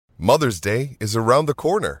Mother's Day is around the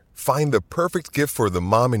corner. Find the perfect gift for the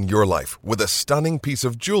mom in your life with a stunning piece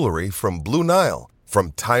of jewelry from Blue Nile.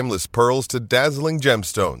 From timeless pearls to dazzling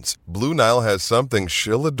gemstones, Blue Nile has something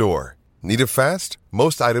she'll adore. Need it fast?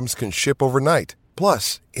 Most items can ship overnight.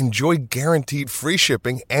 Plus, enjoy guaranteed free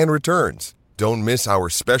shipping and returns. Don't miss our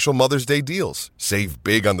special Mother's Day deals. Save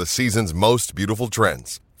big on the season's most beautiful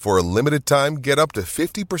trends. For a limited time, get up to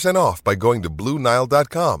 50% off by going to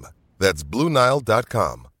BlueNile.com. That's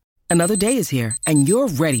BlueNile.com. Another day is here, and you're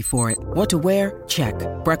ready for it. What to wear? Check.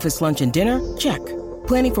 Breakfast, lunch, and dinner? Check.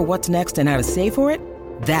 Planning for what's next and how to save for it?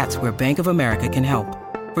 That's where Bank of America can help.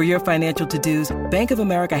 For your financial to-dos, Bank of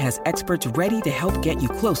America has experts ready to help get you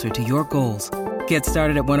closer to your goals. Get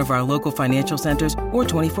started at one of our local financial centers or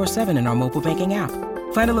 24/7 in our mobile banking app.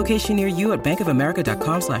 Find a location near you at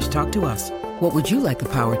bankofamerica.com/talktous. What would you like the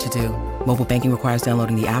power to do? Mobile banking requires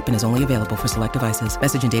downloading the app and is only available for select devices.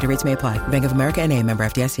 Message and data rates may apply. Bank of America N.A., member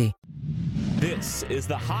FDIC. This is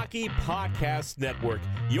the Hockey Podcast Network,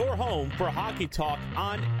 your home for hockey talk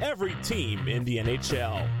on every team in the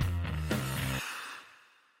NHL.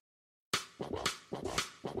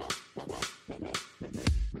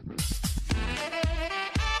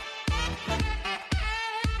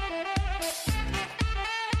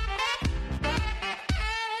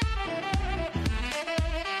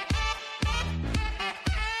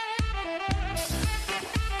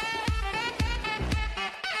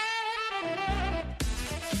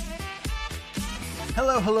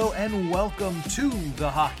 Hello, and welcome to the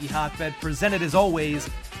Hockey Hotbed, presented as always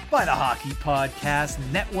by the Hockey Podcast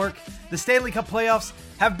Network. The Stanley Cup playoffs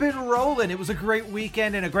have been rolling. It was a great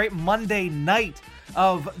weekend and a great Monday night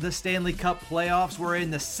of the Stanley Cup playoffs. We're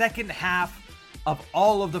in the second half of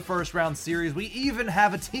all of the first round series. We even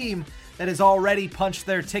have a team that has already punched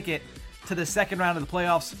their ticket to the second round of the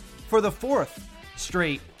playoffs for the fourth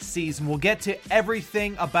straight season. We'll get to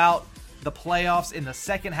everything about the playoffs in the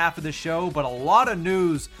second half of the show, but a lot of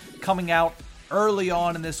news coming out early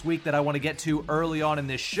on in this week that I want to get to early on in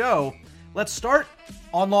this show. Let's start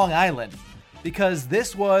on Long Island, because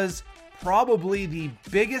this was probably the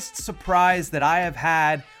biggest surprise that I have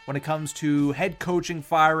had when it comes to head coaching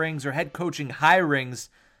firings or head coaching hirings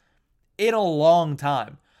in a long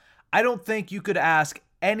time. I don't think you could ask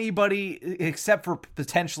anybody except for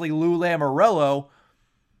potentially Lou Lamoriello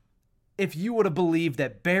if you would have believed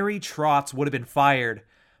that Barry Trotz would have been fired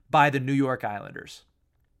by the New York Islanders.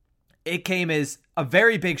 It came as a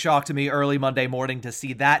very big shock to me early Monday morning to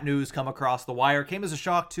see that news come across the wire. It came as a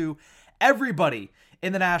shock to everybody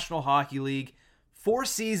in the National Hockey League. 4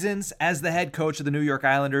 seasons as the head coach of the New York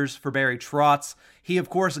Islanders for Barry Trotz. He, of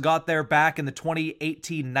course, got there back in the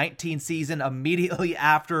 2018-19 season immediately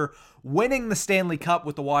after winning the Stanley Cup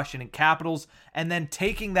with the Washington Capitals, and then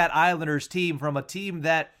taking that Islanders team from a team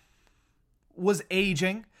that was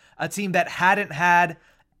aging, a team that hadn't had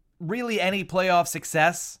really any playoff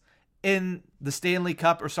success in the Stanley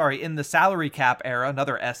Cup, in the salary cap era,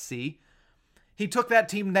 another SC. He took that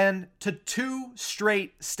team then to 2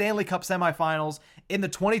 straight Stanley Cup semifinals in the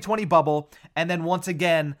 2020 bubble, and then once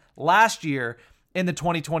again last year in the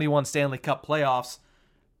 2021 Stanley Cup playoffs.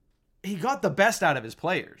 He got the best out of his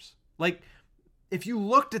players. Like, if you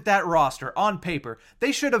looked at that roster on paper,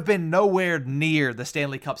 they should have been nowhere near the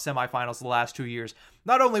Stanley Cup semifinals the last 2 years.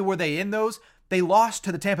 Not only were they in those, they lost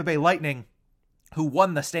to the Tampa Bay Lightning, who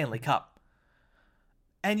won the Stanley Cup.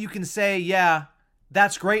 And you can say, yeah,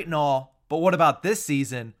 that's great and all, but what about this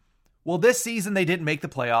season? Well, this season they didn't make the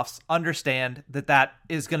playoffs. Understand that that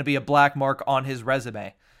is going to be a black mark on his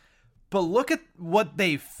resume. But look at what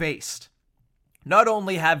they faced. Not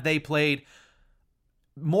only have they played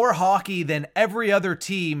more hockey than every other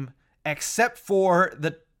team except for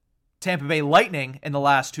the Tampa Bay Lightning in the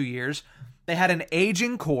last 2 years, they had an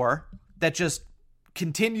aging core that just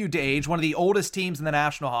continued to age, one of the oldest teams in the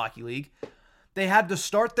National Hockey League. They had to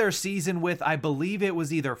start their season with, I believe it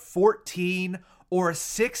was either 14 or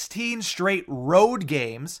 16 straight road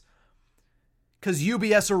games, because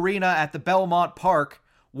UBS Arena at the Belmont Park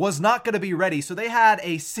was not going to be ready. So they had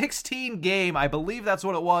a 16 game, I believe that's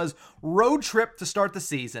what it was, road trip to start the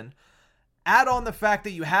season. Add on the fact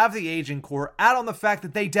that you have the aging core, add on the fact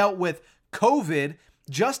that they dealt with COVID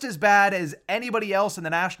just as bad as anybody else in the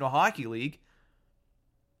National Hockey League.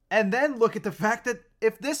 And then look at the fact that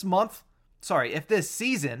if this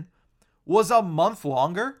season was a month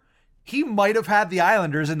longer, he might have had the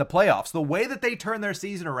Islanders in the playoffs. The way that they turned their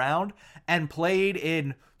season around and played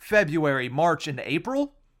in February, March, and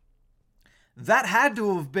April, that had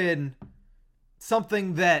to have been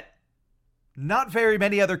something that not very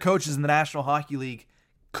many other coaches in the National Hockey League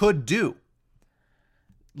could do.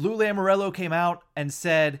 Lou Lamoriello came out and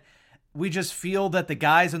said, we just feel that the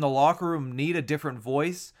guys in the locker room need a different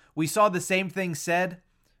voice. We saw the same thing said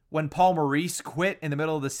when Paul Maurice quit in the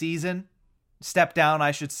middle of the season, stepped down,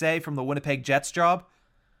 I should say, from the Winnipeg Jets job.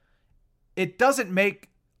 It doesn't make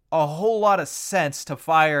a whole lot of sense to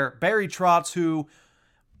fire Barry Trotz, who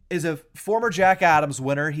is a former Jack Adams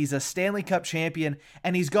winner. He's a Stanley Cup champion,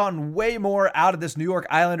 and he's gotten way more out of this New York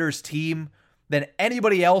Islanders team than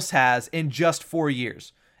anybody else has in just 4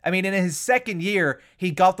 years. I mean, in his second year,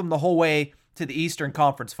 he got them the whole way to the Eastern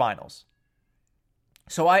Conference Finals.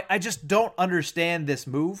 So I just don't understand this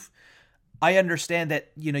move. I understand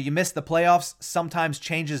that, you miss the playoffs. Sometimes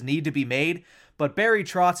changes need to be made. But Barry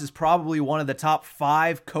Trotz is probably one of the top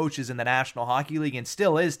 5 coaches in the National Hockey League and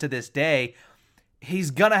still is to this day.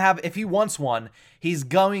 He's going to have, if he wants one, he's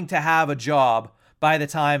going to have a job by the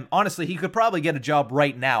time, honestly, he could probably get a job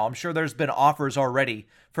right now. I'm sure there's been offers already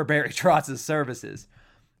for Barry Trotz's services.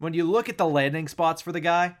 When you look at the landing spots for the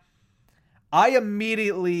guy, I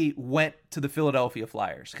immediately went to the Philadelphia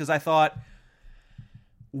Flyers because I thought,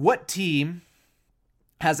 what team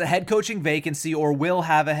has a head coaching vacancy or will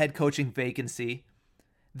have a head coaching vacancy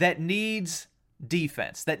that needs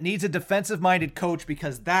defense, that needs a defensive-minded coach,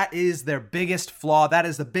 because that is their biggest flaw. That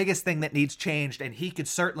is the biggest thing that needs changed, and he could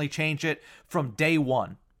certainly change it from day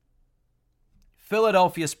one.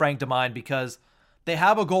 Philadelphia sprang to mind because they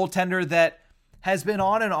have a goaltender that has been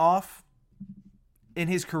on and off in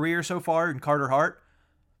his career so far in Carter Hart,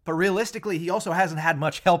 but realistically, he also hasn't had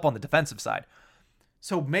much help on the defensive side.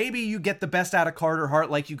 So maybe you get the best out of Carter Hart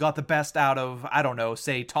like you got the best out of, I don't know,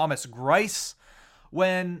 say Thomas Greiss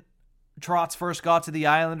when Trotz first got to the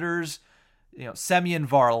Islanders, Semyon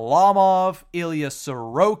Varlamov, Ilya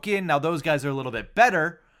Sorokin. Now those guys are a little bit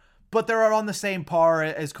better, but they're on the same par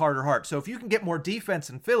as Carter Hart. So if you can get more defense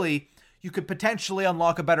in Philly, you could potentially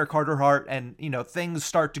unlock a better Carter Hart and, things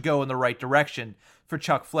start to go in the right direction for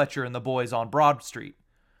Chuck Fletcher and the boys on Broad Street.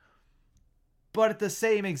 But at the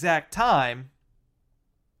same exact time,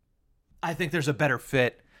 I think there's a better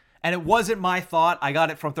fit. And it wasn't my thought. I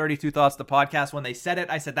got it from 32 Thoughts, the podcast. When they said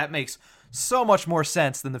it, I said that makes so much more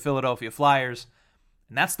sense than the Philadelphia Flyers.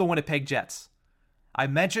 And that's the Winnipeg Jets. I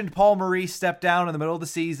mentioned Paul Maurice stepped down in the middle of the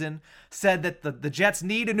season, said that the Jets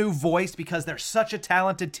need a new voice because they're such a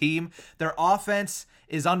talented team. Their offense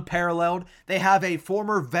is unparalleled. They have a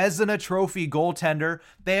former Vezina Trophy goaltender.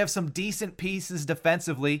 They have some decent pieces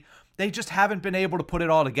defensively. They just haven't been able to put it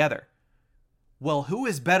all together. Well, who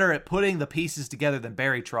is better at putting the pieces together than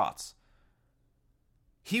Barry Trotz?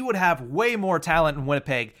 He would have way more talent in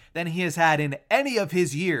Winnipeg than he has had in any of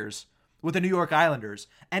his years with the New York Islanders,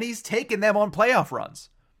 and he's taken them on playoff runs.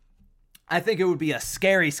 I think it would be a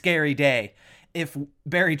scary, scary day if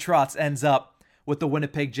Barry Trotz ends up with the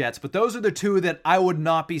Winnipeg Jets. But those are the two that I would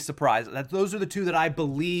not be surprised. Those are the two that I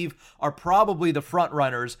believe are probably the front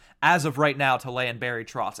runners as of right now to land Barry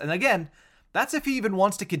Trotz. And again, that's if he even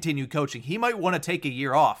wants to continue coaching. He might want to take a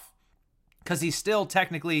year off because he still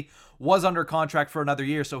technically was under contract for another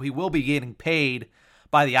year, so he will be getting paid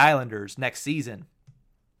by the Islanders next season.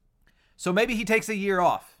 So maybe he takes a year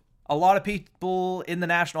off. A lot of people in the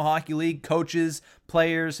National Hockey League, coaches,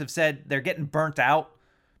 players, have said they're getting burnt out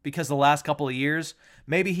because the last couple of years.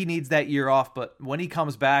 Maybe he needs that year off, but when he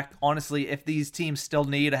comes back, honestly, if these teams still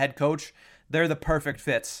need a head coach, they're the perfect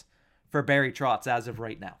fits for Barry Trotz as of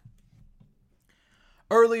right now.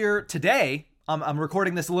 Earlier today, I'm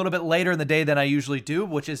recording this a little bit later in the day than I usually do,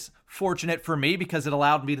 which is fortunate for me because it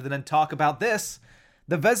allowed me to then talk about this.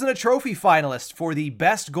 The Vezina Trophy finalists for the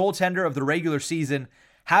best goaltender of the regular season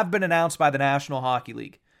have been announced by the National Hockey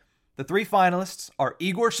League. The 3 finalists are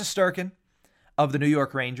Igor Shesterkin of the New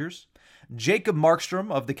York Rangers, Jacob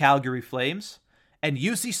Markstrom of the Calgary Flames, and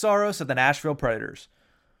Jussi Saros of the Nashville Predators.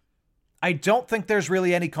 I don't think there's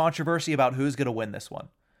really any controversy about who's going to win this one.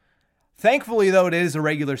 Thankfully, though, it is a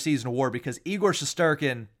regular season award because Igor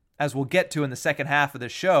Shesterkin, as we'll get to in the second half of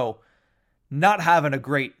this show, not having a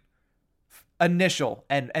great initial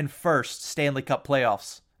and first Stanley Cup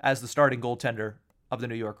playoffs as the starting goaltender of the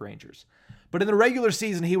New York Rangers. But in the regular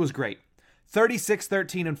season, he was great.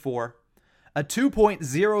 36-13-4, a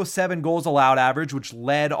 2.07 goals allowed average, which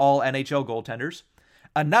led all NHL goaltenders,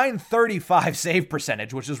 a .935 save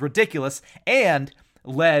percentage, which is ridiculous, and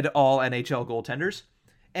led all NHL goaltenders,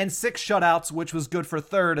 and 6 shutouts, which was good for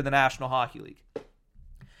third in the National Hockey League.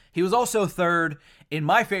 He was also third in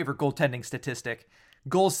my favorite goaltending statistic,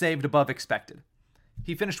 goals saved above expected.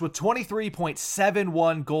 He finished with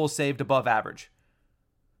 23.71 goals saved above average.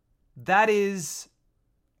 That is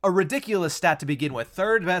a ridiculous stat to begin with.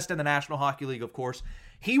 Third best in the National Hockey League, of course.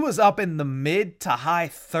 He was up in the mid to high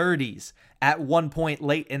 30s at one point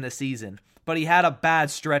late in the season, but he had a bad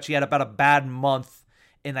stretch. He had about a bad month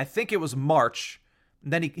and I think it was March.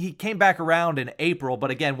 Then he came back around in April,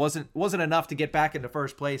 but again, wasn't enough to get back into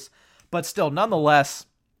first place. But still, nonetheless,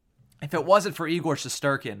 if it wasn't for Igor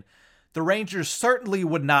Shesterkin, the Rangers certainly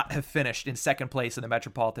would not have finished in second place in the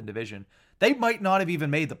Metropolitan Division. They might not have even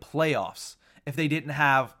made the playoffs if they didn't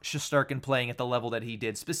have Shesterkin playing at the level that he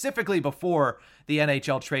did, specifically before the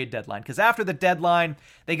NHL trade deadline. Because after the deadline,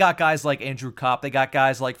 they got guys like Andrew Kopp, they got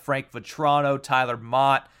guys like Frank Vatrano, Tyler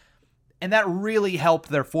Mott, and that really helped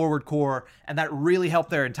their forward core, and that really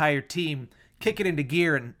helped their entire team kick it into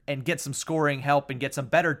gear and get some scoring help and get some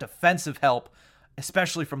better defensive help,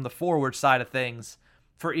 especially from the forward side of things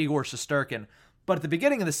for Igor Shesterkin. But at the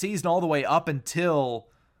beginning of the season, all the way up until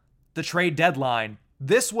the trade deadline,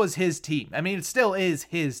 this was his team. I mean, it still is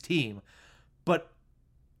his team, but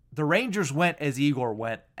the Rangers went as Igor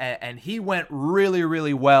went, and he went really,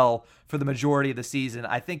 really well for the majority of the season.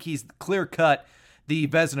 I think he's clear-cut the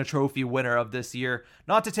Vezina Trophy winner of this year.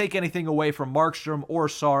 Not to take anything away from Markstrom or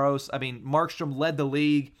Saros. I mean, Markstrom led the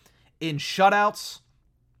league in shutouts,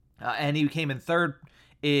 and he came in third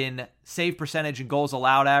in save percentage and goals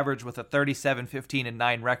allowed average with a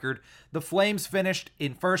 37-15-9 record. The Flames finished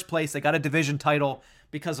in first place. They got a division title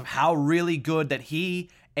because of how really good that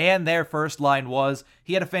he and their first line was.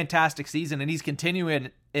 He had a fantastic season, and he's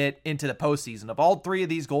continuing it into the postseason. Of all three of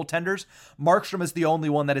these goaltenders, Markstrom is the only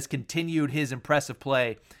one that has continued his impressive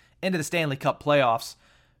play into the Stanley Cup playoffs.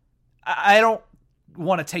 I don't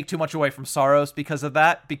want to take too much away from Saros because of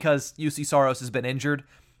that, because UC Saros has been injured.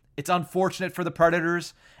 It's unfortunate for the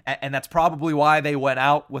Predators, and that's probably why they went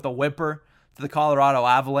out with a whimper to the Colorado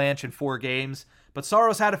Avalanche in 4 games. But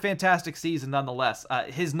Saros had a fantastic season nonetheless.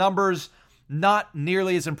 His numbers, not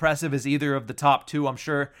nearly as impressive as either of the top two. I'm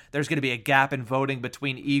sure there's going to be a gap in voting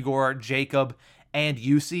between Igor, Jacob, and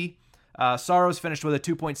UC. Saros finished with a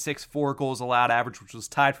 2.64 goals allowed average, which was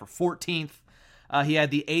tied for 14th. He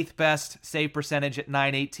had the 8th best save percentage at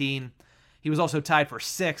 .918. He was also tied for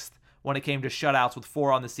 6th when it came to shutouts with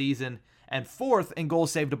 4 on the season, and 4th in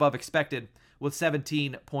goals saved above expected with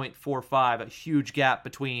 17.45, a huge gap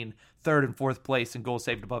between 3rd and 4th place in goals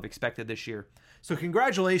saved above expected this year. So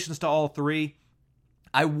congratulations to all three.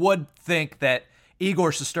 I would think that Igor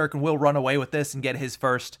Shesterkin will run away with this and get his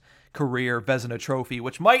first career Vezina Trophy,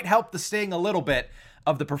 which might help the sting a little bit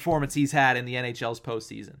of the performance he's had in the NHL's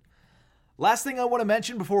postseason. Last thing I want to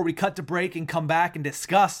mention before we cut to break and come back and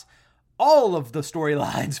discuss all of the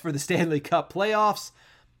storylines for the Stanley Cup playoffs.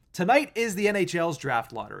 Tonight is the NHL's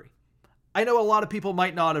draft lottery. I know a lot of people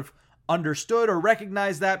might not have understood or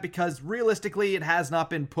recognized that because realistically it has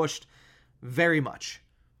not been pushed very much.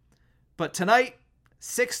 But tonight,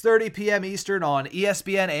 6:30 p.m. Eastern on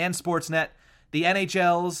ESPN and Sportsnet, the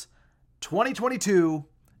NHL's 2022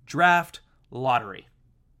 draft lottery.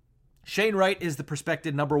 Shane Wright is the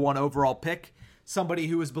prospective number 1 overall pick, somebody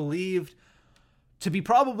who is believed to be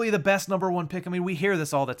probably the best number 1 pick. I mean, we hear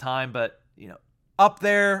this all the time, but, up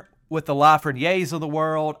there with the Lafrenières of the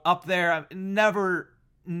world, up there, never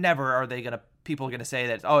are people going to say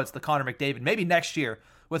that, oh, it's the Connor McDavid. Maybe next year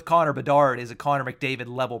with Connor Bedard is a Connor McDavid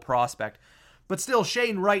level prospect. But still,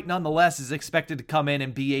 Shane Wright, nonetheless, is expected to come in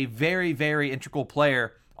and be a very, very integral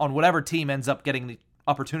player on whatever team ends up getting the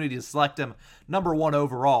opportunity to select him number 1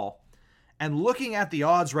 overall. And looking at the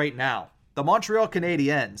odds right now, the Montreal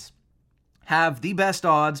Canadiens have the best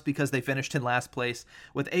odds because they finished in last place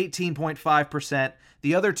with 18.5%.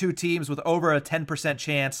 The other two teams with over a 10%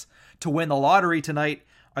 chance to win the lottery tonight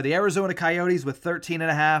are the Arizona Coyotes with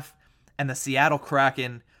 13.5% and the Seattle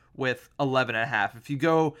Kraken with 11.5%. If you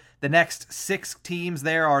go, the next 6 teams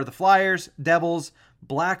there are the Flyers, Devils,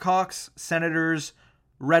 Blackhawks, Senators,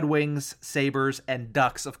 Red Wings, Sabres, and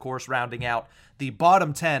Ducks, of course, rounding out the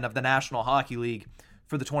bottom 10 of the National Hockey League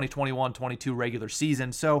for the 2021-22 regular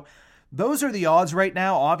season. So those are the odds right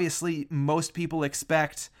now. Obviously, most people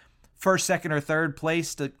expect first, second, or third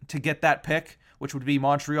place to get that pick, which would be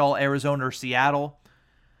Montreal, Arizona, or Seattle.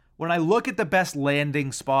 When I look at the best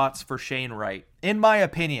landing spots for Shane Wright, in my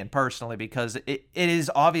opinion, personally, because it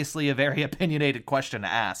is obviously a very opinionated question to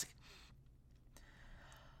ask,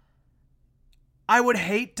 I would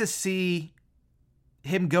hate to see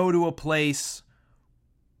him go to a place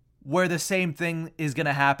where the same thing is going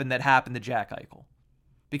to happen that happened to Jack Eichel.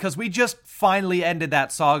 Because we just finally ended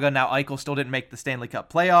that saga. Now Eichel still didn't make the Stanley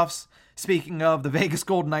Cup playoffs. Speaking of, the Vegas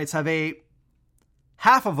Golden Knights have a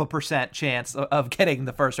 0.5% chance of getting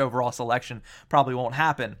the first overall selection. Probably won't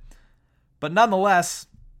happen. But nonetheless,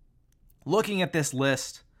 looking at this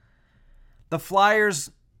list, the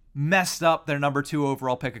Flyers messed up their number 2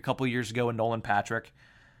 overall pick a couple years ago in Nolan Patrick.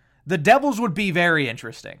 The Devils would be very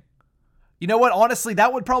interesting. You know what? Honestly,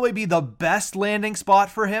 that would probably be the best landing spot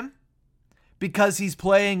for him. because he's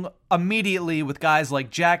playing immediately with guys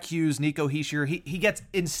like Jack Hughes, Nico Hischier. He gets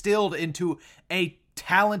instilled into a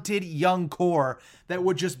talented young core that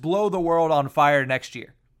would just blow the world on fire next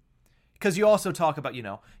year. Because you also talk about,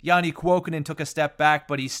 Yanni Kuokkanen took a step back,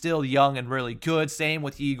 but he's still young and really good. Same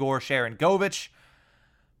with Igor Sharangovich.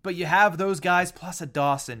 But you have those guys, plus a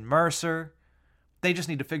Dawson Mercer. They just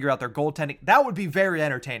need to figure out their goaltending. That would be very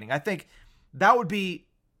entertaining. I think that would be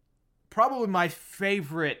probably my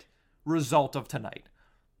favorite result of tonight.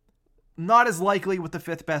 Not as likely with the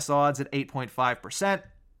fifth best odds at 8.5%.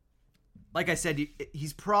 Like I said,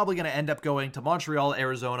 he's probably going to end up going to Montreal,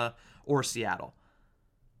 Arizona, or Seattle.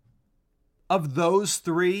 Of those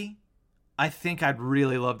three, I think I'd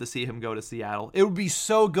really love to see him go to Seattle. It would be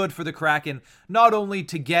so good for the Kraken, not only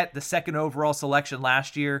to get the second overall selection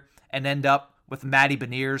last year and end up with Matty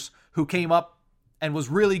Beniers, who came up and was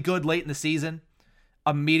really good late in the season,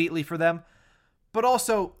 immediately for them, but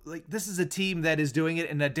also, this is a team that is doing it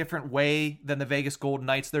in a different way than the Vegas Golden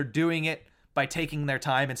Knights. They're doing it by taking their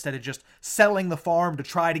time instead of just selling the farm to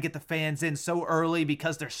try to get the fans in so early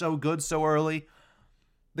because they're so good so early.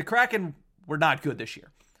 The Kraken were not good this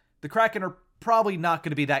year. The Kraken are probably not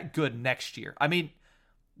going to be that good next year. I mean,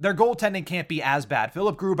 their goaltending can't be as bad.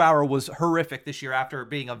 Philip Grubauer was horrific this year after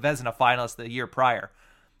being a Vezina finalist the year prior.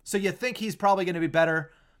 So you think he's probably going to be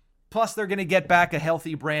better. Plus, they're going to get back a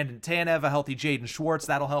healthy Brandon Tanev, a healthy Jaden Schwartz.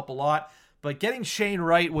 That'll help a lot. But getting Shane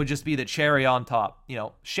Wright would just be the cherry on top.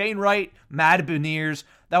 Shane Wright, Matt Beniers,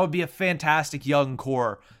 that would be a fantastic young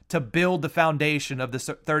core to build the foundation of the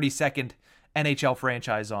 32nd NHL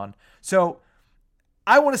franchise on. So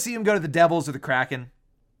I want to see him go to the Devils or the Kraken.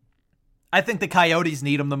 I think the Coyotes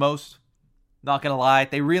need him the most. Not going to lie.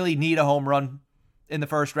 They really need a home run in the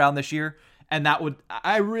first round this year. And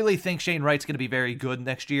I really think Shane Wright's going to be very good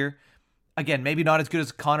next year. Again, maybe not as good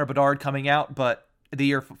as Connor Bedard coming out, but the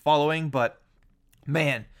year following. But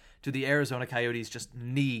man, do the Arizona Coyotes just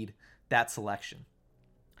need that selection.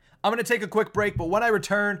 I'm going to take a quick break, but when I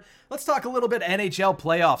return, let's talk a little bit NHL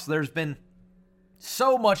playoffs. There's been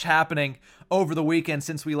so much happening over the weekend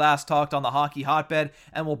since we last talked on the Hockey Hotbed,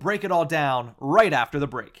 and we'll break it all down right after the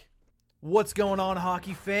break. What's going on,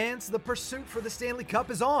 hockey fans? The pursuit for the Stanley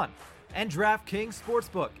Cup is on, and DraftKings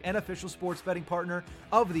Sportsbook, an official sports betting partner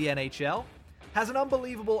of the NHL, has an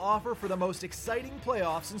unbelievable offer for the most exciting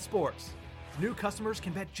playoffs in sports. New customers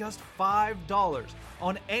can bet just $5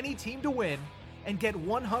 on any team to win and get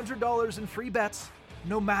 $100 in free bets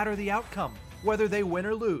no matter the outcome. Whether they win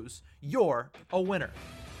or lose, you're a winner.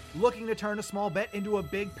 Looking to turn a small bet into a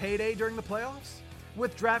big payday during the playoffs?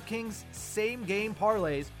 With DraftKings same-game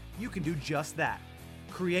parlays, you can do just that.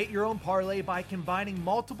 Create your own parlay by combining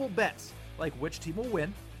multiple bets, like which team will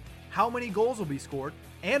win, how many goals will be scored,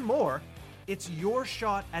 and more. It's your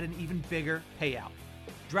shot at an even bigger payout.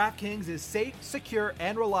 DraftKings is safe, secure,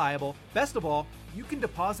 and reliable. Best of all, you can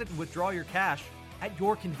deposit and withdraw your cash at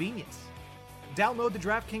your convenience. Download the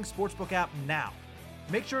DraftKings Sportsbook app now.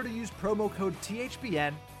 Make sure to use promo code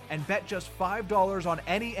THPN and bet just $5 on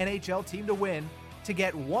any NHL team to win to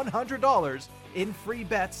get $100 in free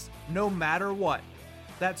bets no matter what.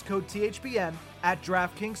 That's code THPN at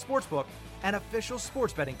DraftKings Sportsbook, an official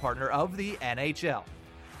sports betting partner of the NHL.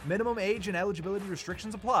 Minimum age and eligibility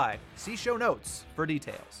restrictions apply. See show notes for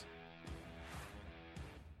details.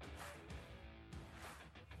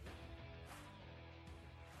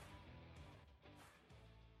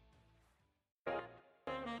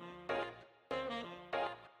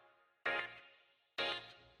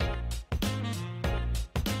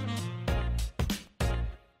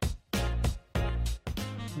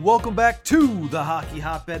 Welcome back to the Hockey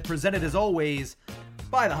Hotbed, presented as always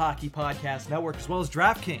by the Hockey Podcast Network, as well as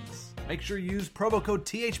DraftKings. Make sure you use promo code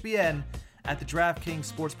THBN at the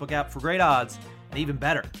DraftKings Sportsbook app for great odds and even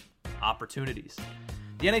better opportunities.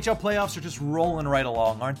 The NHL playoffs are just rolling right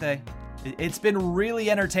along, aren't they? It's been really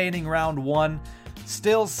entertaining round one.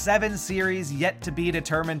 Still 7 series yet to be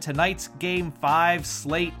determined. Tonight's Game 5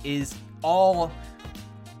 slate is all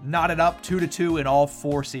knotted up 2-2 in all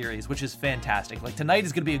 4 series, which is fantastic. Tonight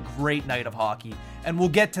is going to be a great night of hockey, and we'll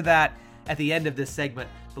get to that at the end of this segment.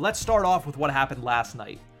 But let's start off with what happened last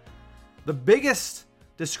night. The biggest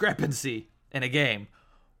discrepancy in a game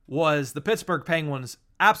was the Pittsburgh Penguins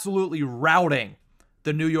absolutely routing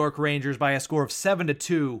the New York Rangers by a score of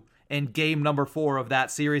 7-2 in game number 4 of that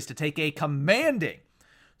series to take a commanding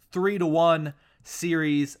 3-1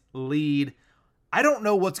 series lead. I don't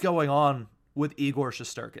know what's going on with Igor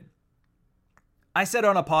Shesterkin. I said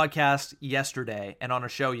on a podcast yesterday and on a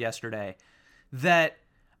show yesterday that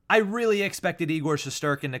I really expected Igor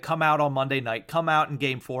Shesterkin to come out on Monday night, come out in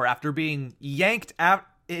game 4 after being yanked out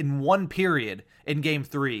in one period in game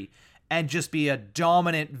 3 and just be a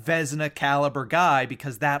dominant Vezina caliber guy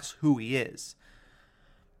because that's who he is.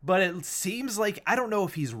 But it seems like, I don't know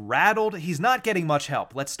if he's rattled. He's not getting much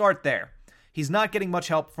help. Let's start there. He's not getting much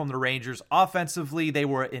help from the Rangers. Offensively, they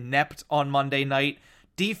were inept on Monday night.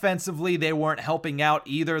 Defensively, they weren't helping out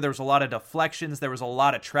either. There was a lot of deflections. There was a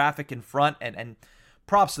lot of traffic in front. And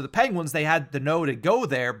props to the Penguins. They had the no to go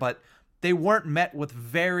there, but they weren't met with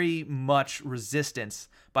very much resistance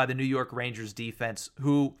by the New York Rangers defense,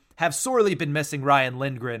 who have sorely been missing Ryan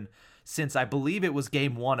Lindgren since I believe it was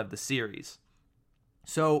game 1 of the series.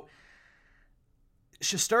 So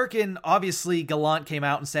Shesterkin, obviously Gallant came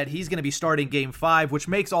out and said he's going to be starting game 5, which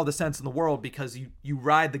makes all the sense in the world because you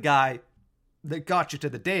ride the guy that got you to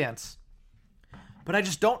the dance. But I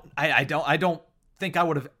just don't think I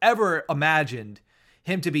would have ever imagined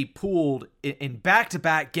him to be pulled in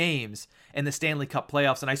back-to-back games in the Stanley Cup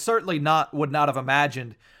playoffs. And I certainly would not have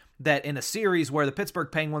imagined that in a series where the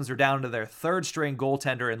Pittsburgh Penguins are down to their third-string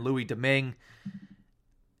goaltender in Louis Domingue,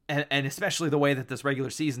 and especially the way that this regular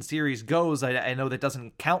season series goes, I know that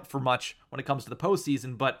doesn't count for much when it comes to the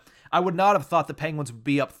postseason, but I would not have thought the Penguins would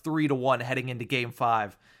be up 3-1 heading into Game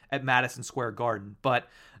 5 at Madison Square Garden. But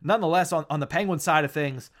nonetheless, on the Penguin side of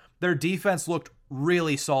things, their defense looked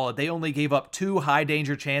really solid. They only gave up 2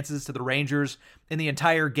 high-danger chances to the Rangers in the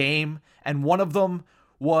entire game, and one of them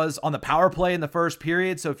was on the power play in the first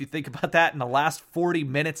period. So if you think about that, in the last 40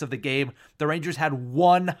 minutes of the game, the Rangers had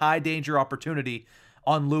 1 high-danger opportunity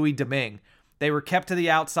on Louis Domingue. They were kept to the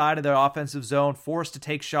outside of their offensive zone, forced to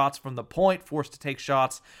take shots from the point, forced to take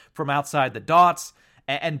shots from outside the dots,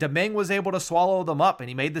 and Domingue was able to swallow them up, and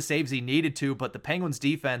he made the saves he needed to, but the Penguins'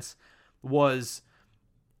 defense was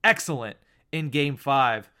excellent in Game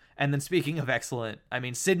 5. And then speaking of excellent, I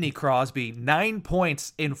mean, Sidney Crosby, 9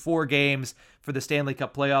 points in 4 games for the Stanley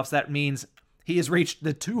Cup playoffs. That means he has reached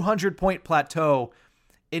the 200-point plateau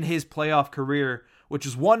in his playoff career, which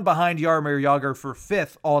is 1 behind Jaromir Jagr for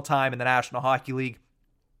 5th all-time in the National Hockey League.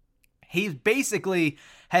 He basically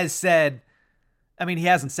has said, I mean, he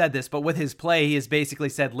hasn't said this, but with his play, he has basically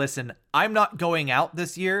said, listen, I'm not going out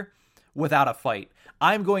this year without a fight.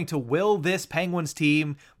 I'm going to will this Penguins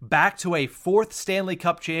team back to a 4th Stanley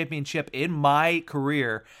Cup championship in my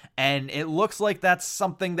career, and it looks like that's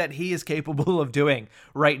something that he is capable of doing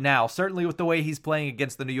right now. Certainly with the way he's playing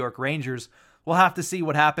against the New York Rangers. We'll have to see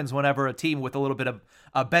what happens whenever a team with a little bit of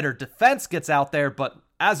a better defense gets out there, but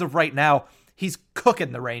as of right now, he's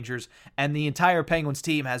cooking the Rangers, and the entire Penguins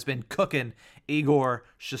team has been cooking Igor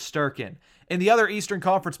Shesterkin. In the other Eastern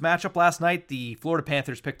Conference matchup last night, the Florida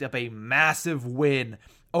Panthers picked up a massive win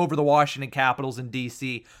over the Washington Capitals in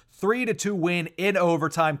D.C. 3-2 win in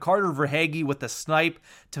overtime. Carter Verhaeghe with the snipe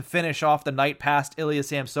to finish off the night past Ilya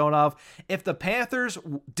Samsonov. If the Panthers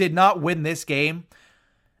did not win this game,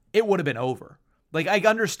 it would have been over. Like, I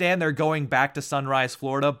understand they're going back to Sunrise,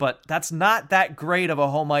 Florida, but that's not that great of a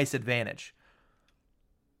home ice advantage.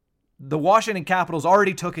 The Washington Capitals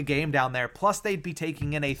already took a game down there, plus they'd be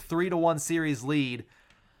taking in a 3-1 series lead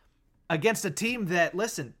against a team that,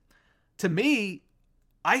 listen, to me,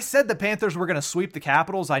 I said the Panthers were going to sweep the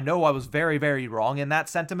Capitals. I know I was very, very wrong in that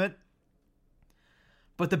sentiment.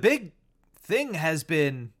 But the big thing has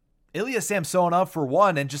been Ilya Samsonov for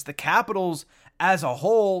 1, and just the Capitals as a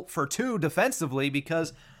whole for 2 defensively,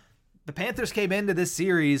 because the Panthers came into this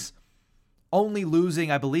series only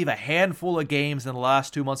losing, I believe, a handful of games in the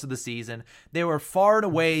last 2 months of the season. They were far and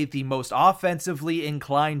away the most offensively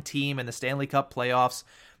inclined team in the Stanley Cup playoffs,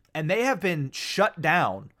 and they have been shut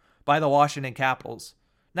down by the Washington Capitals.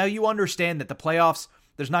 Now, you understand that the playoffs,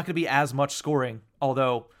 there's not going to be as much scoring,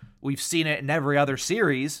 although we've seen it in every other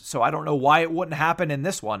series, so I don't know why it wouldn't happen in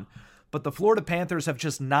this one. But the Florida Panthers have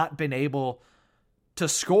just not been able to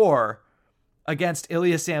score against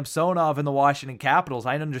Ilya Samsonov and the Washington Capitals.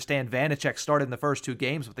 I understand Vanacek started in the first 2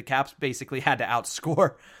 games, but the Caps basically had to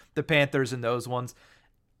outscore the Panthers in those ones.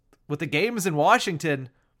 With the games in Washington,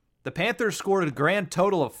 the Panthers scored a grand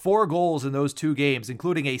total of 4 goals in those 2 games,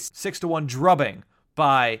 including a 6-1 drubbing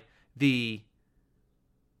by the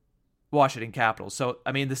Washington Capitals. So,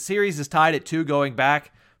 I mean, the series is tied at 2 going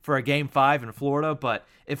back for a Game 5 in Florida, but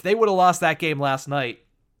if they would have lost that game last night,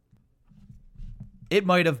 it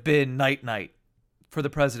might have been night-night for the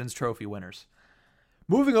President's Trophy winners.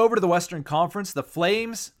 Moving over to the Western Conference, the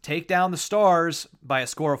Flames take down the Stars by a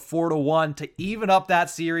score of 4-1 to even up that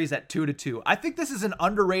series at 2-2. I think this is an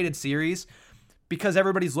underrated series because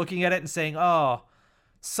everybody's looking at it and saying, oh,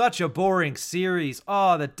 such a boring series.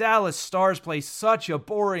 Oh, the Dallas Stars play such a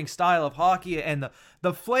boring style of hockey. And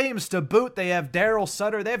the Flames to boot, they have Daryl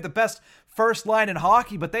Sutter. They have the best first line in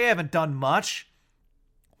hockey, but they haven't done much.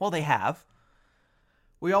 Well, they have.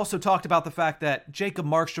 We also talked about the fact that Jacob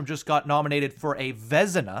Markstrom just got nominated for a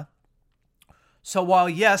Vezina. So while,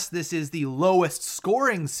 yes, this is the lowest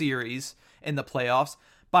scoring series in the playoffs,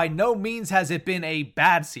 by no means has it been a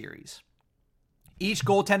bad series. Each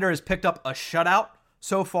goaltender has picked up a shutout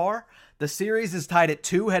so far. The series is tied at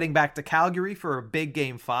 2 heading back to Calgary for a big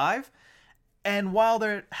Game 5. And while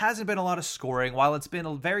there hasn't been a lot of scoring, while it's been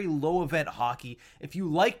a very low event hockey, if you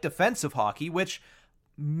like defensive hockey, which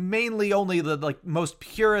mainly only the most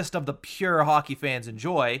purest of the pure hockey fans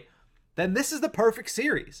enjoy, then this is the perfect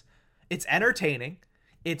series. It's entertaining.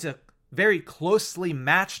 It's a very closely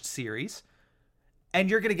matched series. And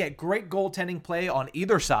you're going to get great goaltending play on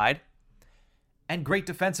either side and great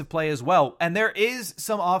defensive play as well. And there is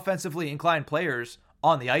some offensively inclined players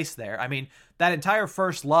on the ice there. I mean, that entire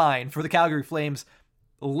first line for the Calgary Flames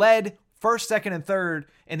led first, second, and third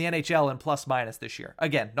in the NHL in plus minus this year.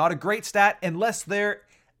 Again, not a great stat unless they're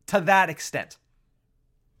to that extent.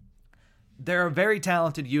 They're a very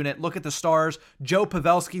talented unit. Look at the stars. Joe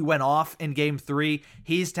Pavelski went off in Game 3.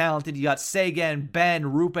 He's talented. You got Sagan,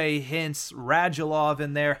 Ben, Rupe, Hintz, Radulov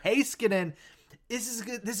in there. Heiskanen. This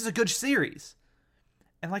is a good series.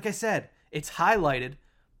 And like I said, it's highlighted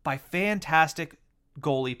by fantastic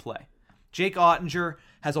goalie play. Jake Ottinger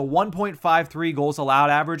has a 1.53 goals allowed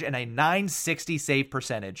average and a 960 save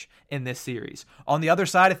percentage in this series. On the other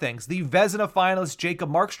side of things, the Vezina finalist Jacob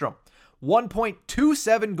Markstrom,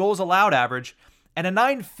 1.27 goals allowed average and a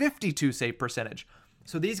 952 save percentage.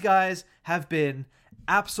 So these guys have been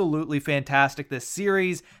absolutely fantastic. This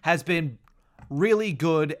series has been really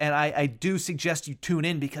good, and I do suggest you tune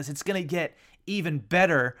in because it's going to get even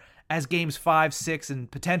better as games 5, 6, and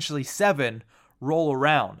potentially 7 roll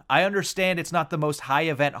around. I understand it's not the most high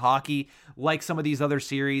event hockey like some of these other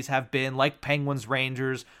series have been, like Penguins,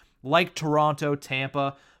 Rangers, like Toronto,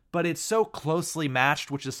 Tampa, but it's so closely matched,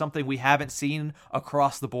 which is something we haven't seen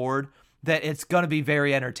across the board, that it's going to be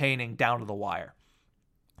very entertaining down to the wire.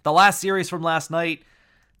 The last series from last night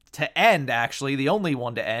to end, actually, the only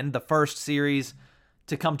one to end, the first series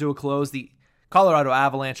to come to a close, the Colorado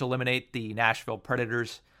Avalanche eliminate the Nashville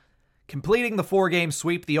Predators, completing the 4-game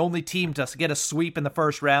sweep, the only team to get a sweep in the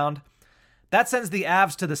first round. That sends the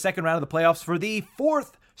Avs to the second round of the playoffs for the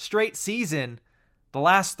 4th straight season. The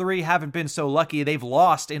last 3 haven't been so lucky. They've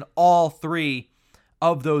lost in all 3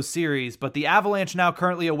 of those series, but the Avalanche now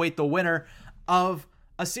currently await the winner of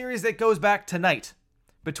a series that goes back tonight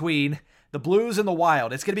between the Blues and the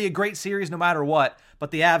Wild. It's going to be a great series no matter what,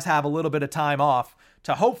 but the Avs have a little bit of time off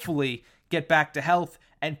to hopefully get back to health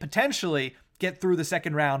and potentially get through the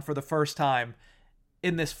second round for the first time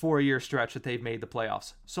in this 4-year stretch that they've made the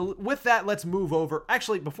playoffs. So with that, let's move over.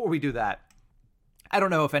 Actually, before we do that, I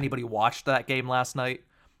don't know if anybody watched that game last night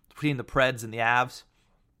between the Preds and the Avs.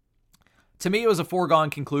 To me, it was a foregone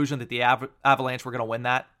conclusion that the Avalanche were going to win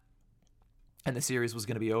that, and the series was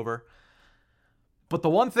going to be over. But the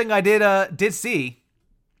one thing I did see,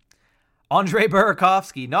 Andrei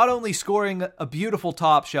Burakovsky not only scoring a beautiful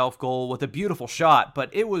top shelf goal with a beautiful shot, but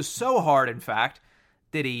it was so hard, in fact,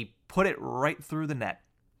 that he put it right through the net.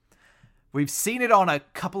 We've seen it on a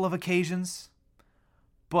couple of occasions,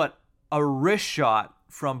 but a wrist shot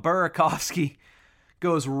from Burakovsky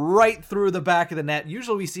goes right through the back of the net.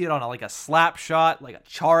 Usually we see it on a slap shot, like a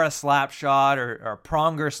Chara slap shot or a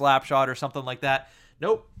Pronger slap shot or something like that.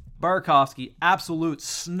 Nope. Burakovsky, absolute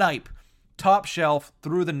snipe, top shelf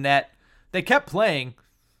through the net. They kept playing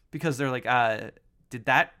because they're like, did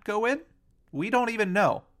that go in? We don't even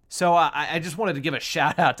know. So I just wanted to give a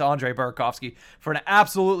shout out to Andrei Burakovsky for an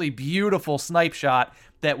absolutely beautiful snipe shot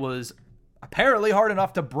that was apparently hard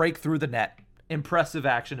enough to break through the net. Impressive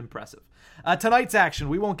action, impressive. Tonight's action,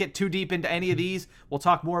 we won't get too deep into any of these. We'll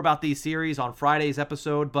talk more about these series on Friday's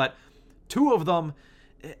episode, but 2 of them,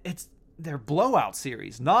 they're blowout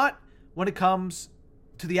series. Not when it comes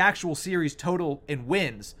to the actual series total in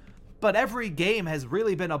wins, but every game has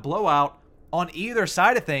really been a blowout on either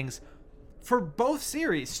side of things for both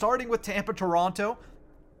series, starting with Tampa-Toronto.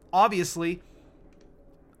 Obviously,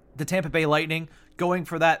 the Tampa Bay Lightning going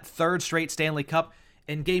for that 3rd straight Stanley Cup.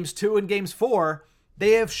 In Games 2 and Games 4,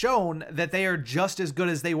 they have shown that they are just as good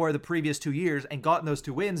as they were the previous 2 years and gotten those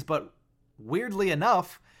 2 wins, but weirdly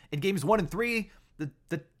enough, in Games 1 and 3,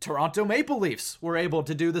 the Toronto Maple Leafs were able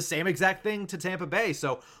to do the same exact thing to Tampa Bay.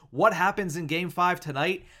 So what happens in Game 5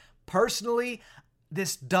 tonight? Personally,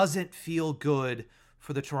 this doesn't feel good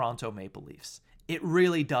for the Toronto Maple Leafs. It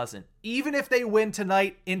really doesn't. Even if they win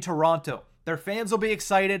tonight in Toronto, their fans will be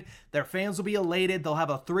excited. Their fans will be elated. They'll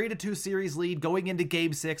have a 3-2 series lead going into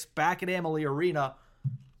Game 6 back at Amalie Arena.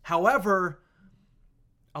 However,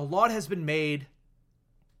 a lot has been made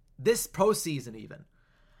this postseason even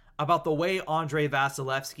about the way Andrei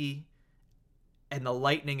Vasilevsky and the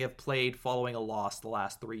Lightning have played following a loss the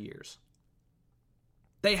last 3 years.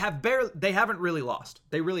 They haven't really lost.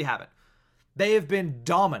 They really haven't. They have been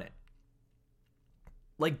dominant.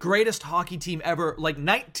 Like greatest hockey team ever, like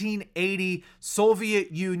 1980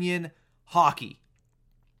 Soviet Union hockey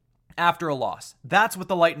after a loss. That's what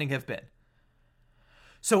the Lightning have been.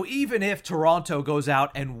 So even if Toronto goes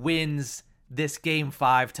out and wins this Game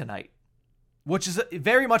 5 tonight, which is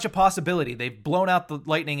very much a possibility. They've blown out the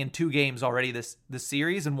Lightning in 2 games already this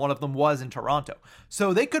series, and one of them was in Toronto.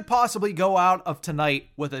 So they could possibly go out of tonight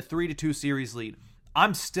with a 3-2 series lead.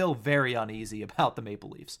 I'm still very uneasy about the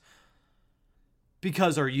Maple Leafs.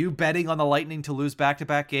 Because are you betting on the Lightning to lose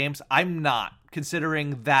back-to-back games? I'm not,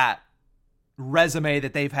 considering that resume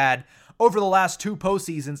that they've had over the last 2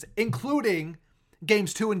 postseasons, including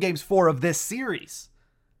Games 2 and Games 4 of this series.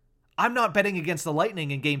 I'm not betting against the Lightning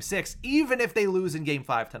in Game 6, even if they lose in Game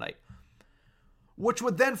 5 tonight. Which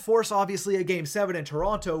would then force, obviously, a Game 7 in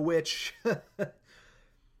Toronto, which,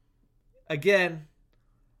 again,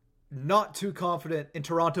 not too confident in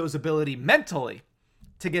Toronto's ability mentally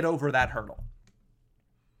to get over that hurdle.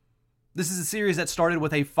 This is a series that started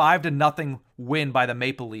with a 5-0 win by the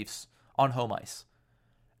Maple Leafs on home ice.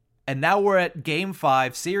 And now we're at Game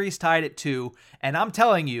 5, series tied at 2, and I'm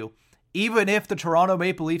telling you, even if the Toronto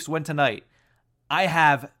Maple Leafs win tonight, I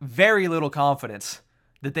have very little confidence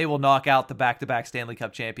that they will knock out the back-to-back Stanley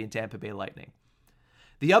Cup champion Tampa Bay Lightning.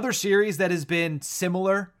 The other series that has been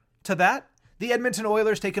similar to that, the Edmonton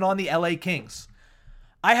Oilers taking on the LA Kings.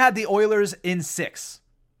 I had the Oilers in 6.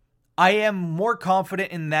 I am more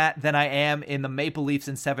confident in that than I am in the Maple Leafs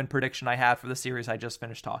in 7 prediction I had for the series I just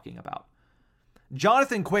finished talking about.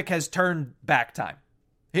 Jonathan Quick has turned back time.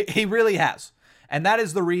 He really has. And that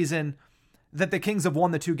is the reason that the Kings have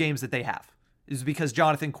won the 2 games that they have, is because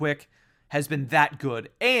Jonathan Quick has been that good.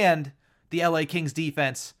 And the LA Kings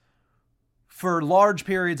defense, for large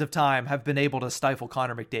periods of time, have been able to stifle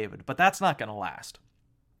Connor McDavid. But that's not going to last.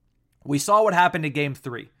 We saw what happened in Game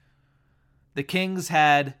 3. The Kings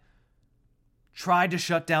had tried to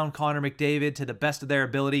shut down Connor McDavid to the best of their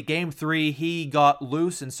ability. Game 3, he got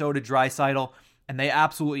loose, and so did Draisaitl. And they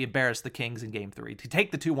absolutely embarrassed the Kings in Game 3 to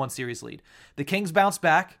take the 2-1 series lead. The Kings bounced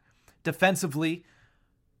back defensively,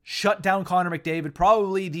 shut down Connor McDavid,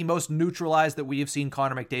 probably the most neutralized that we have seen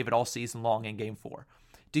Connor McDavid all season long in Game 4.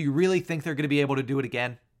 Do you really think they're going to be able to do it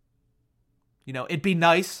again? You know, it'd be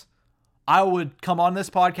nice. I would come on this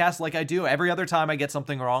podcast like I do every other time I get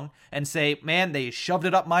something wrong and say, man, they shoved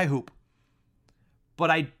it up my hoop.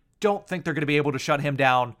 But I don't think they're going to be able to shut him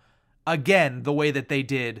down again the way that they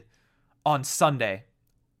did on Sunday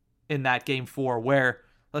in that Game 4, where,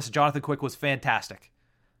 listen, Jonathan Quick was fantastic.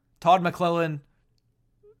 Todd McClellan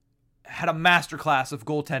had a masterclass of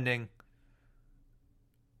goaltending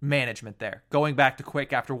management there, going back to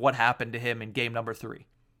Quick after what happened to him in game number 3.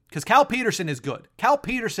 Because Cal Peterson is good. Cal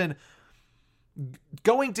Peterson,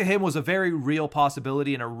 going to him was a very real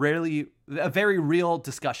possibility and a very real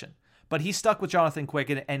discussion. But he stuck with Jonathan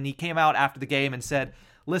Quick, and he came out after the game and said,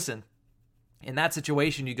 listen, in that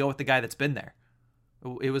situation, you go with the guy that's been there.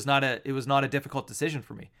 It was not a difficult decision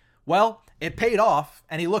for me. Well, it paid off,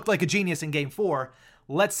 and he looked like a genius in Game 4.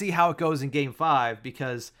 Let's see how it goes in Game 5,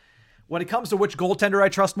 because when it comes to which goaltender I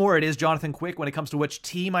trust more, it is Jonathan Quick. When it comes to which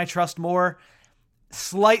team I trust more,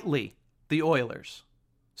 slightly the Oilers.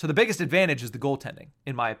 So the biggest advantage is the goaltending,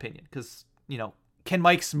 in my opinion, because, you know, can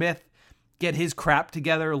Mike Smith get his crap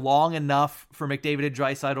together long enough for McDavid and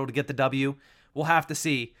Draisaitl to get the W? We'll have to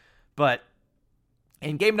see, but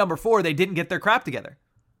in game number 4, they didn't get their crap together.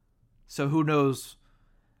 So who knows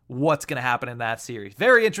what's going to happen in that series.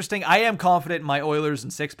 Very interesting. I am confident in my Oilers in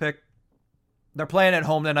 6 pick. They're playing at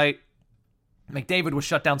home tonight. McDavid was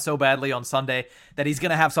shut down so badly on Sunday that he's going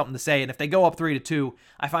to have something to say. And if they go up 3-2,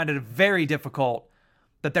 I find it very difficult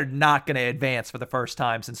that they're not going to advance for the first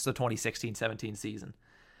time since the 2016-17 season.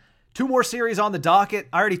 2 more series on the docket.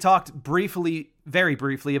 I already talked very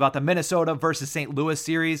briefly about the Minnesota versus St. Louis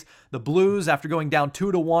series. The Blues, after going down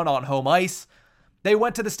 2-1 on home ice, they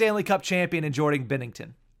went to the Stanley Cup champion in Jordan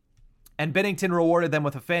Binnington. And Binnington rewarded them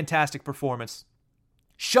with a fantastic performance,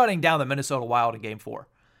 shutting down the Minnesota Wild in Game 4.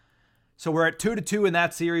 So we're at 2-2 in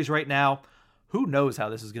that series right now. Who knows how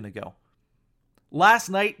this is going to go? Last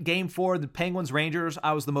night, Game 4, the Penguins-Rangers,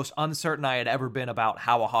 I was the most uncertain I had ever been about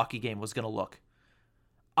how a hockey game was going to look.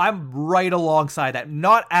 I'm right alongside that.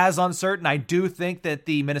 Not as uncertain. I do think that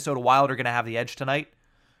the Minnesota Wild are going to have the edge tonight.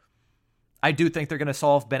 I do think they're going to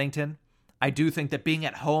solve Binnington. I do think that being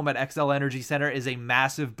at home at XL Energy Center is a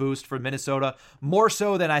massive boost for Minnesota, more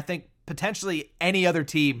so than I think potentially any other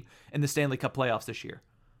team in the Stanley Cup playoffs this year.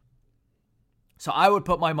 So I would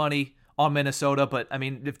put my money on Minnesota, but I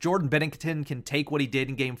mean, if Jordan Binnington can take what he did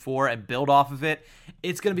in Game 4 and build off of it,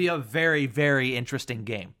 it's going to be a very, very interesting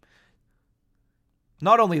game.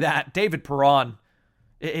 Not only that, David Perron,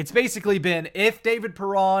 it's basically been, if David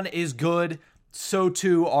Perron is good, so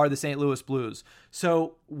too are the St. Louis Blues.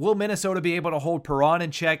 So will Minnesota be able to hold Perron in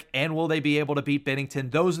check, and will they be able to beat Binnington?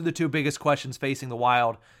 Those are the two biggest questions facing the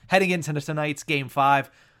Wild heading into tonight's Game 5.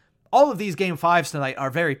 All of these Game 5s tonight are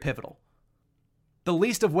very pivotal. The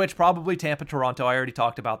least of which probably Tampa-Toronto. I already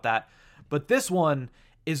talked about that. But this one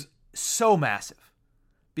is so massive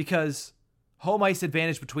because home ice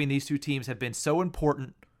advantage between these two teams have been so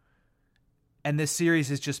important, and this series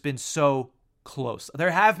has just been so close.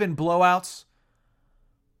 There have been blowouts,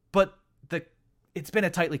 but it's been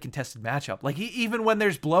a tightly contested matchup. Like, even when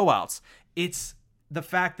there's blowouts, it's the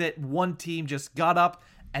fact that one team just got up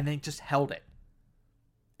and then just held it.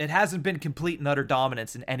 It hasn't been complete and utter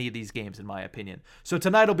dominance in any of these games, in my opinion. So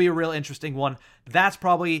tonight will be a real interesting one. That's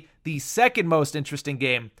probably the second most interesting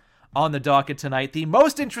game on the docket tonight. The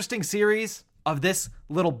most interesting series of this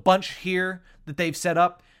little bunch here that they've set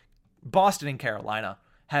up, Boston and Carolina,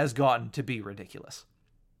 has gotten to be ridiculous.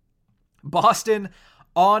 Boston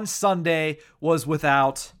on Sunday was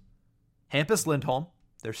without Hampus Lindholm,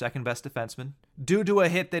 their second best defenseman, due to a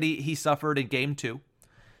hit that he suffered in Game 2.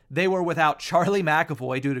 They were without Charlie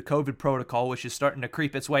McAvoy due to COVID protocol, which is starting to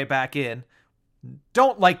creep its way back in.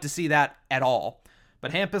 Don't like to see that at all.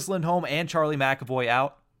 But Hampus Lindholm and Charlie McAvoy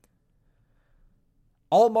out.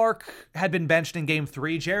 Allmark had been benched in Game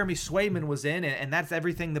 3. Jeremy Swayman was in, and that's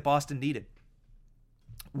everything that Boston needed.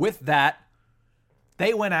 With that,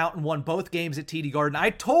 they went out and won both games at TD Garden. I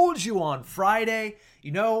told you on Friday,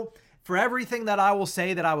 for everything that I will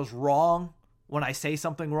say that I was wrong when I say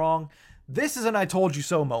something wrong, this is an I told you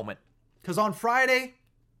so moment. Because on Friday,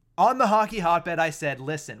 on the Hockey Hotbed, I said,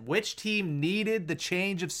 listen, which team needed the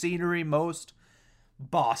change of scenery most?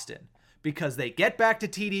 Boston. Because they get back to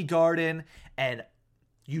TD Garden, and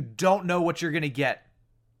you don't know what you're going to get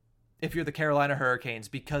if you're the Carolina Hurricanes.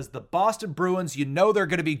 Because the Boston Bruins, they're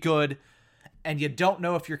going to be good, and you don't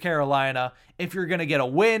know if you're Carolina, if you're going to get a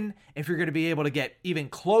win, if you're going to be able to get even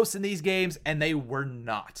close in these games, and they were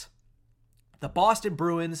not. The Boston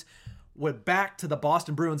Bruins went back to the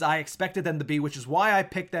Boston Bruins I expected them to be, which is why I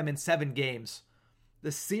picked them in 7 games.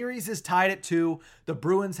 The series is tied at 2. The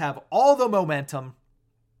Bruins have all the momentum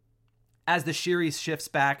as the series shifts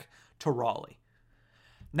back to Raleigh.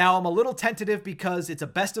 Now, I'm a little tentative because it's a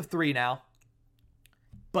best of 3 now,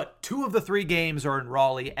 but 2 of the 3 games are in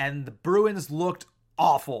Raleigh, and the Bruins looked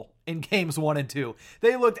awful in games 1 and 2.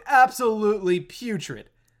 They looked absolutely putrid.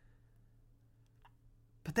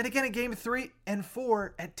 But then again, in Game 3 and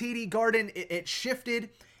 4 at TD Garden, it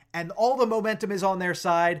shifted, and all the momentum is on their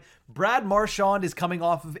side. Brad Marchand is coming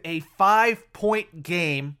off of a 5-point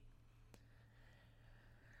game.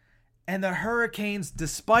 And the Hurricanes,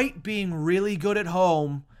 despite being really good at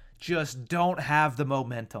home, just don't have the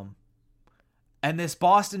momentum. And this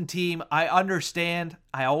Boston team, I understand,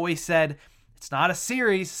 I always said, it's not a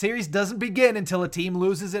series. Series doesn't begin until a team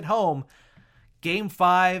loses at home. Game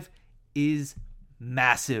 5 is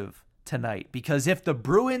massive tonight, because if the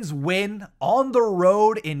Bruins win on the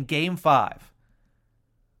road in Game 5,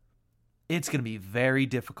 it's going to be very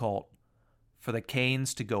difficult for the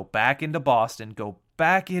Canes to go back into Boston, go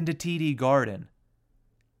back into TD Garden,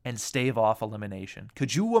 and stave off elimination.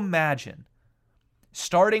 Could you imagine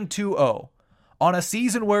starting 2-0 on a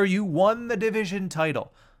season where you won the division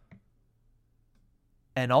title,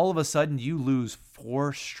 and all of a sudden you lose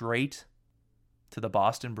 4 straight to the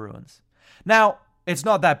Boston Bruins? Now, it's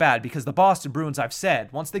not that bad, because the Boston Bruins, I've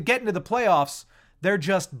said, once they get into the playoffs, they're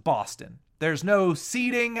just Boston. There's no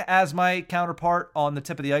seeding, as my counterpart on the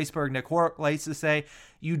tip of the iceberg, Nick Hork, likes to say.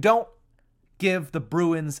 You don't give the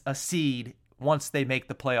Bruins a seed once they make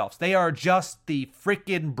the playoffs. They are just the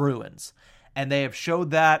freaking Bruins, and they have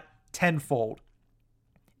showed that tenfold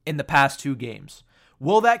in the past 2 games.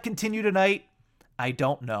 Will that continue tonight? I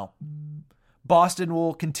don't know. Boston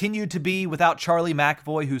will continue to be without Charlie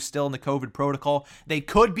McAvoy, who's still in the COVID protocol. They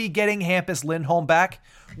could be getting Hampus Lindholm back,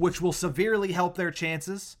 which will severely help their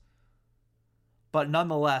chances. But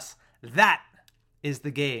nonetheless, that is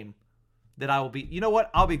the game that I will be... You know what?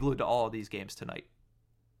 I'll be glued to all of these games tonight.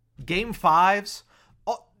 Game 5s,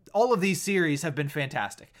 all of these series have been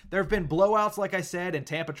fantastic. There have been blowouts, like I said, in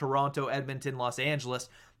Tampa, Toronto, Edmonton, Los Angeles,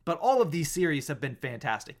 but all of these series have been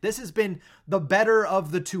fantastic. This has been the better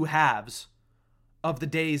of the 2 halves of the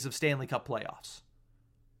days of Stanley Cup playoffs,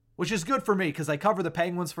 which is good for me because I cover the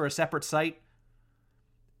Penguins for a separate site,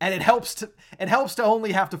 and it helps to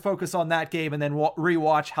only have to focus on that game and then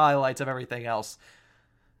rewatch highlights of everything else.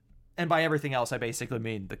 And by everything else, I basically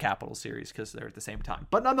mean the Capitals series because they're at the same time.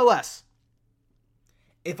 But nonetheless,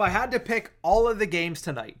 if I had to pick all of the games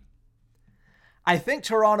tonight, I think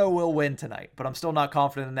Toronto will win tonight, but I'm still not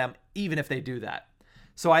confident in them, even if they do that.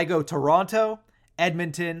 So I go Toronto,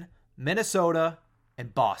 Edmonton, Minnesota,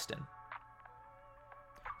 and Boston.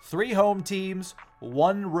 3 home teams,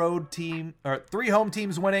 1 road team, or 3 home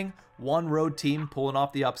teams winning, 1 road team pulling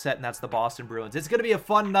off the upset, and that's the Boston Bruins. It's going to be a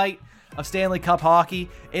fun night of Stanley Cup hockey.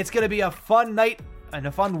 It's going to be a fun night and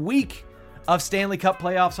a fun week of Stanley Cup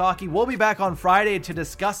playoffs hockey. We'll be back on Friday to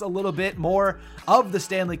discuss a little bit more of the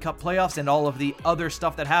Stanley Cup playoffs and all of the other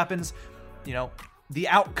stuff that happens. You know, the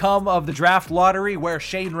outcome of the draft lottery, where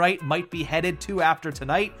Shane Wright might be headed to after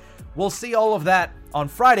tonight. We'll see all of that on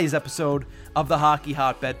Friday's episode of the Hockey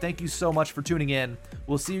Hotbed. Thank you so much for tuning in.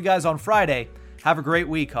 We'll see you guys on Friday. Have a great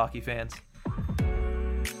week, hockey fans.